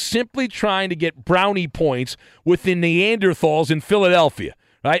Selleck is simply trying to get brownie points with the Neanderthals in Philadelphia.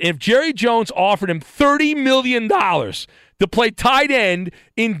 Right? If Jerry Jones offered him $30 million to play tight end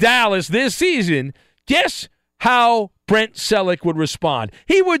in Dallas this season, guess how Brent Selleck would respond?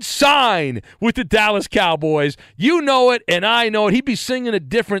 He would sign with the Dallas Cowboys. You know it, and I know it. He'd be singing a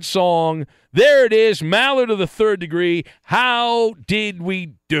different song. There it is, Mallard of the Third Degree. How did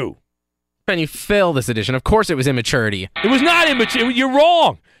we do? Ben, you failed this edition. Of course it was immaturity. It was not immature. You're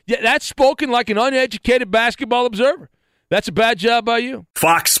wrong. Yeah, that's spoken like an uneducated basketball observer. That's a bad job by you.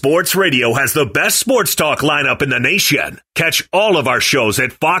 Fox Sports Radio has the best sports talk lineup in the nation. Catch all of our shows at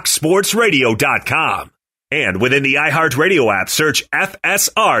foxsportsradio.com. And within the iHeartRadio app, search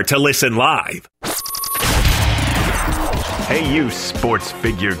FSR to listen live. Hey, you sports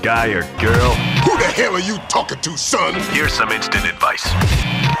figure guy or girl. Who the hell are you talking to, son? Here's some instant advice.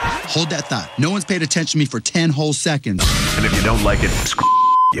 Hold that thought. No one's paid attention to me for 10 whole seconds. And if you don't like it, screw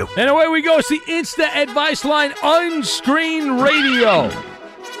you. And away we go. It's the Insta Advice Line Unscreened Radio.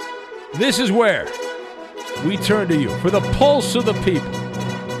 This is where we turn to you for the pulse of the people.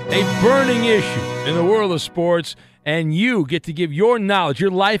 A burning issue in the world of sports, and you get to give your knowledge, your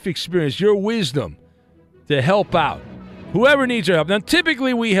life experience, your wisdom to help out whoever needs our help. Now,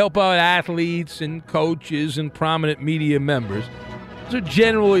 typically we help out athletes and coaches and prominent media members. Those are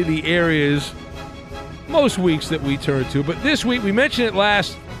generally the areas most weeks that we turn to. But this week, we mentioned it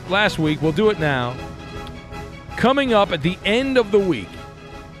last week. We'll do it now. Coming up at the end of the week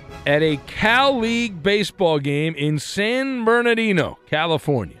at a Cal League baseball game in San Bernardino,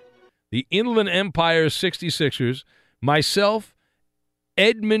 California. The Inland Empire 66ers, myself,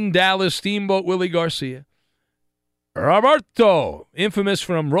 Edmund Dallas Steamboat Willie Garcia, Roberto, infamous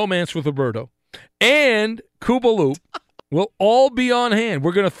from Romance with Roberto, and Koopa Loop will all be on hand.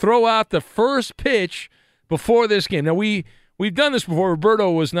 We're going to throw out the first pitch before this game. Now, we we've done this before.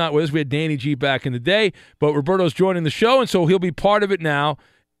 Roberto was not with us. We had Danny G back in the day, but Roberto's joining the show, and so he'll be part of it now.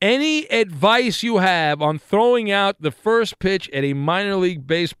 Any advice you have on throwing out the first pitch at a minor league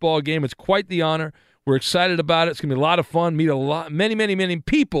baseball game? It's quite the honor. We're excited about it. It's going to be a lot of fun. Meet many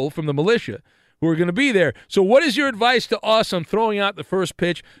people from the militia who are going to be there. So what is your advice to us on throwing out the first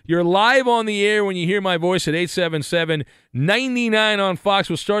pitch? You're live on the air when you hear my voice at 877-99 on Fox.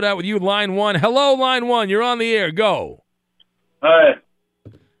 We'll start out with you, line 1. Hello, line 1. You're on the air. Go. Hi.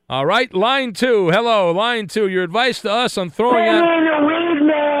 All right, line 2. Hello, line 2. Your advice to us on throwing out...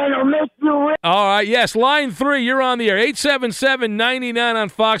 All right, yes, line 3. You're on the air. 877-99 on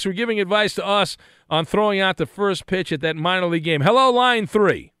Fox. We're giving advice to us on throwing out the first pitch at that minor league game. Hello, line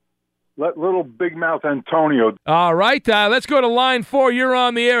 3. Let little big mouth Antonio. All right, let's go to line 4. You're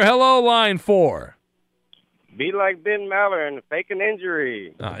on the air. Hello, line 4. Be like Ben Maller and fake an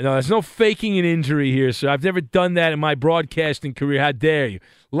injury. No, there's no faking an injury here, sir. I've never done that in my broadcasting career. How dare you?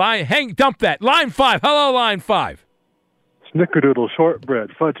 Dump that. Line 5. Hello, line 5. Snickerdoodle shortbread,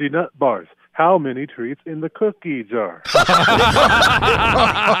 fudgy nut bars. How many treats in the cookie jar?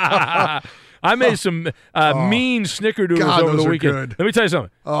 I made some mean snickerdoodles over the weekend. Good. Let me tell you something.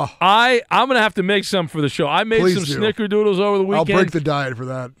 I'm going to have to make some for the show. I made some snickerdoodles over the weekend. I'll break the diet for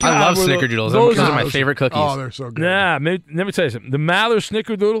that. I love snickerdoodles. Those are my favorite cookies. Oh, they're so good. Nah, let me tell you something. The Maller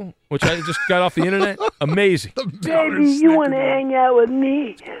snickerdoodle, which I just got off the internet, amazing. Baby, you want to hang out with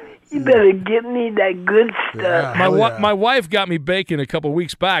me? You better get me that good stuff. My wife got me bacon a couple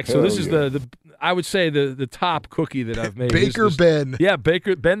weeks back, so this is the I would say the top cookie that I've made. Baker Ben. Yeah,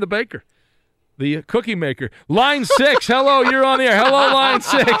 Ben the Baker. The cookie maker. Line 6. Hello, you're on the air. Hello, line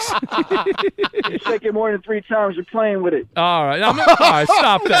 6. You shake it more than 3 times, you're playing with it. All right. All right,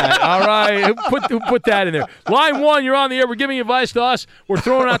 stop that. All right. Who put that in there? Line 1, you're on the air. We're giving advice to us. We're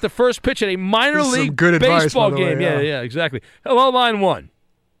throwing out the first pitch at a minor league baseball game. Yeah, exactly. Hello, line 1.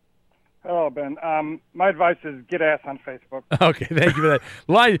 Hello, Ben. My advice is get ass on Facebook. Okay, thank you for that.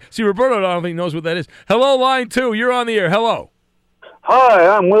 Roberto, I don't think knows what that is. Hello, line 2. You're on the air. Hello.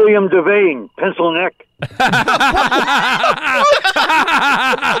 Hi, I'm William Devane, pencil neck.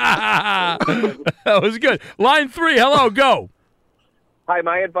 That was good. Line 3, hello, go. Hi,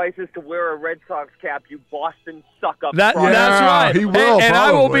 my advice is to wear a Red Sox cap, you Boston suck-up. That's right. He will, and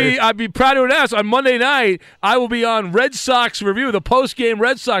I'd be proud to announce on Monday night, I will be on Red Sox Review, the post-game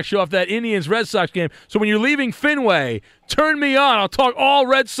Red Sox show off that Indians-Red Sox game. So when you're leaving Fenway, turn me on. I'll talk all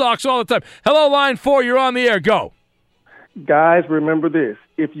Red Sox all the time. Hello, line 4, you're on the air. Go. Guys, remember this.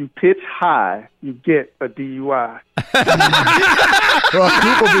 If you pitch high, you get a DUI. Well,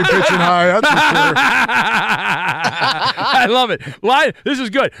 people be pitching high, that's for sure. I love it. This is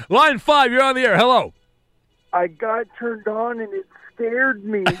good. Line 5, you're on the air. Hello. I got turned on and it scared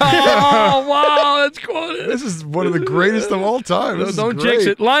me. Oh, wow, that's cool. This is one of the greatest of all time. Don't jinx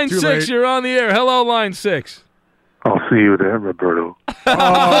it. Line 6, you're on the air. Hello, line 6. I'll see you there, Roberto. I'm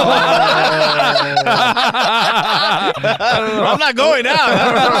not going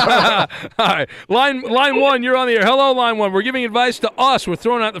out. All right. Line 1, you're on the air. Hello, line 1. We're giving advice to us. We're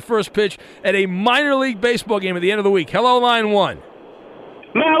throwing out the first pitch at a minor league baseball game at the end of the week. Hello, line 1.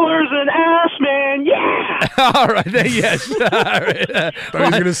 Maller's an ass man, yeah! All right, yes. All right. I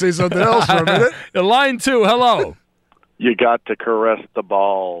was going to say something else for a minute. Line 2, hello. You got to caress the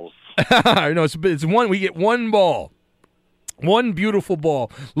balls. No, it's one. We get one ball. One beautiful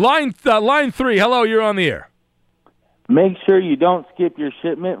ball. Line 3, hello, you're on the air. Make sure you don't skip your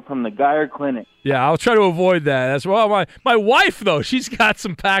shipment from the Geyer Clinic. Yeah, I'll try to avoid that. That's well, my wife, though, she's got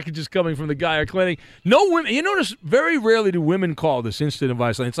some packages coming from the Geyer Clinic. No women. You notice very rarely do women call this instant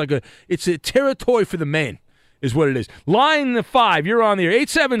advice line. It's a territory for the men, is what it is. Line 5, you're on the air.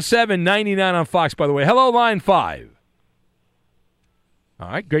 877-99 on Fox, by the way. Hello, line 5. All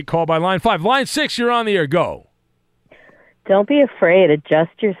right, great call by line 5. Line 6, you're on the air. Go. Don't be afraid.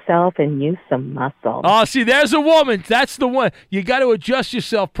 Adjust yourself and use some muscle. Oh, see, there's a woman. That's the one. You got to adjust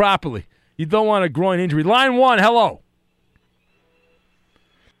yourself properly. You don't want a groin injury. Line 1, hello.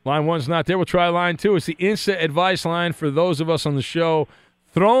 Line 1's not there. We'll try line 2. It's the instant advice line for those of us on the show.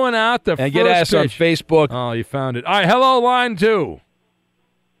 Throwing out the first get asked on Facebook. Oh, you found it. All right, hello, line 2.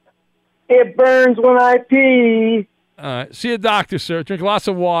 It burns when I pee. All right, see a doctor, sir. Drink lots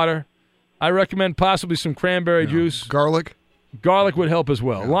of water. I recommend possibly some cranberry juice. Garlic. Garlic would help as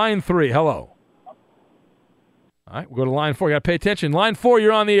well. Yeah. Line 3, hello. All right, we'll go to line 4. You got to pay attention. Line 4,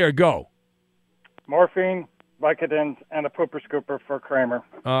 you're on the air. Go. Morphine, Vicodin, and a pooper scooper for Kramer.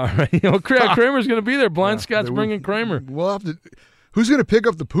 All right. Kramer's going to be there. Blind Scott's bringing Kramer. We'll have to. Who's going to pick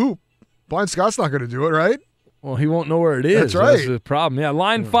up the poop? Blind Scott's not going to do it, right? Well, he won't know where it is. That's right. That's the problem. Yeah,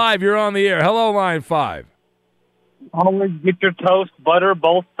 line 5, you're on the air. Hello, line 5. Always get your toast, butter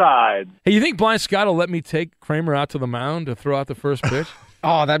both sides. Hey, you think Blind Scott will let me take Kramer out to the mound to throw out the first pitch?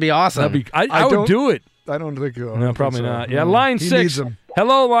 Oh, that'd be awesome. I would do it. I don't think so. No, probably not. Yeah, line He 6. needs him.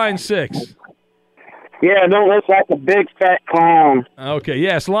 Hello, line 6. Yeah, don't look like a big fat clown. Okay,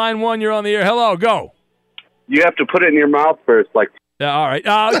 yes, line 1, you're on the air. Hello, go. You have to put it in your mouth first, like. Yeah, all right.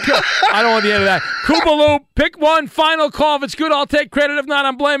 I don't want the end of that. Koopaloo, pick one. Final call. If it's good, I'll take credit. If not,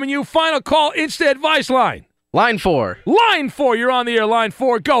 I'm blaming you. Final call. Instant advice line. Line 4. Line 4. You're on the air. Line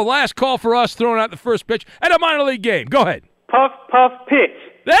 4. Go. Last call for us. Throwing out the first pitch at a minor league game. Go ahead. Puff, puff, pitch.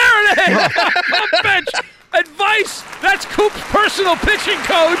 There it is. Puff pitch. Advice. That's Coop's personal pitching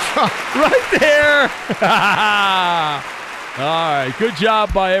coach right there. All right. Good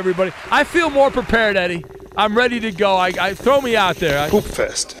job by everybody. I feel more prepared, Eddie. I'm ready to go. I throw me out there. Poop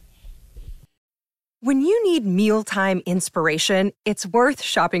Fest. When you need mealtime inspiration, it's worth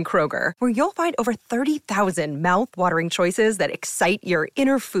shopping Kroger, where you'll find over 30,000 mouth-watering choices that excite your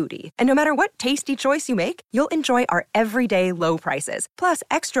inner foodie. And no matter what tasty choice you make, you'll enjoy our everyday low prices, plus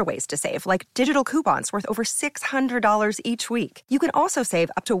extra ways to save, like digital coupons worth over $600 each week. You can also save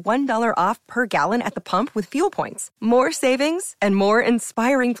up to $1 off per gallon at the pump with fuel points. More savings and more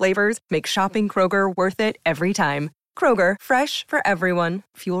inspiring flavors make shopping Kroger worth it every time. Kroger, fresh for everyone.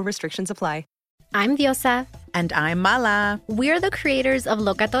 Fuel restrictions apply. I'm Diosa. And I'm Mala. We're the creators of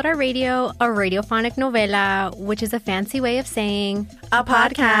Locatora Radio, a radiophonic novela, which is a fancy way of saying a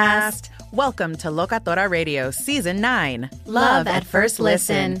podcast. Welcome to Locatora Radio Season 9. Love at First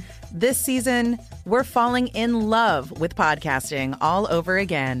Listen. This season, we're falling in love with podcasting all over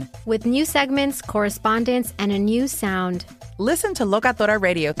again. With new segments, correspondence, and a new sound. Listen to Locatora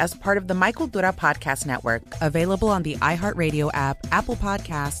Radio as part of the My Cultura Podcast Network, available on the iHeartRadio app, Apple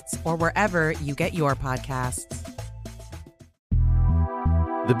Podcasts, or wherever you get your podcasts.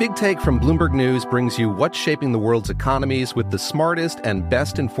 The Big Take from Bloomberg News brings you what's shaping the world's economies with the smartest and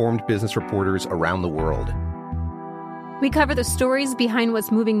best-informed business reporters around the world. We cover the stories behind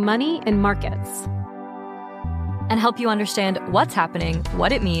what's moving money and markets. And help you understand what's happening,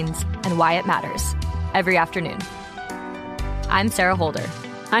 what it means, and why it matters. Every afternoon. I'm Sarah Holder.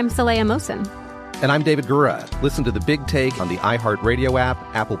 I'm Saleha Mohsin. And I'm David Gura. Listen to The Big Take on the iHeartRadio app,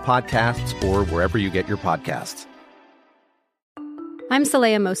 Apple Podcasts, or wherever you get your podcasts. I'm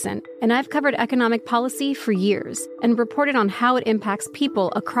Saleha Mohsin, and I've covered economic policy for years and reported on how it impacts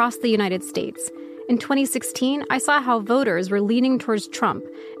people across the United States. In 2016, I saw how voters were leaning towards Trump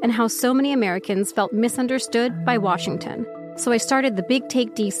and how so many Americans felt misunderstood by Washington. So I started The Big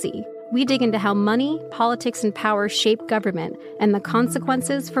Take DC. We dig into how money, politics, and power shape government and the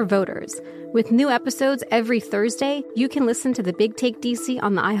consequences for voters. With new episodes every Thursday, you can listen to The Big Take DC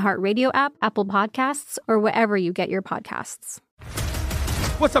on the iHeartRadio app, Apple Podcasts, or wherever you get your podcasts.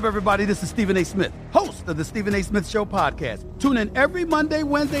 What's up, everybody? This is Stephen A. Smith, host of the Stephen A. Smith Show podcast. Tune in every Monday,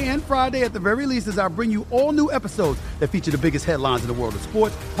 Wednesday, and Friday at the very least as I bring you all new episodes that feature the biggest headlines in the world of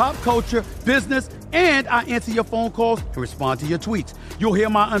sports, pop culture, business, and I answer your phone calls and respond to your tweets. You'll hear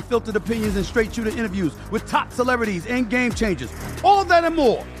my unfiltered opinions and straight-shooter interviews with top celebrities and game changers. All of that and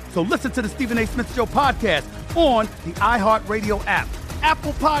more. So listen to the Stephen A. Smith Show podcast on the iHeartRadio app,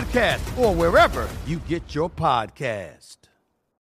 Apple Podcasts, or wherever you get your podcast.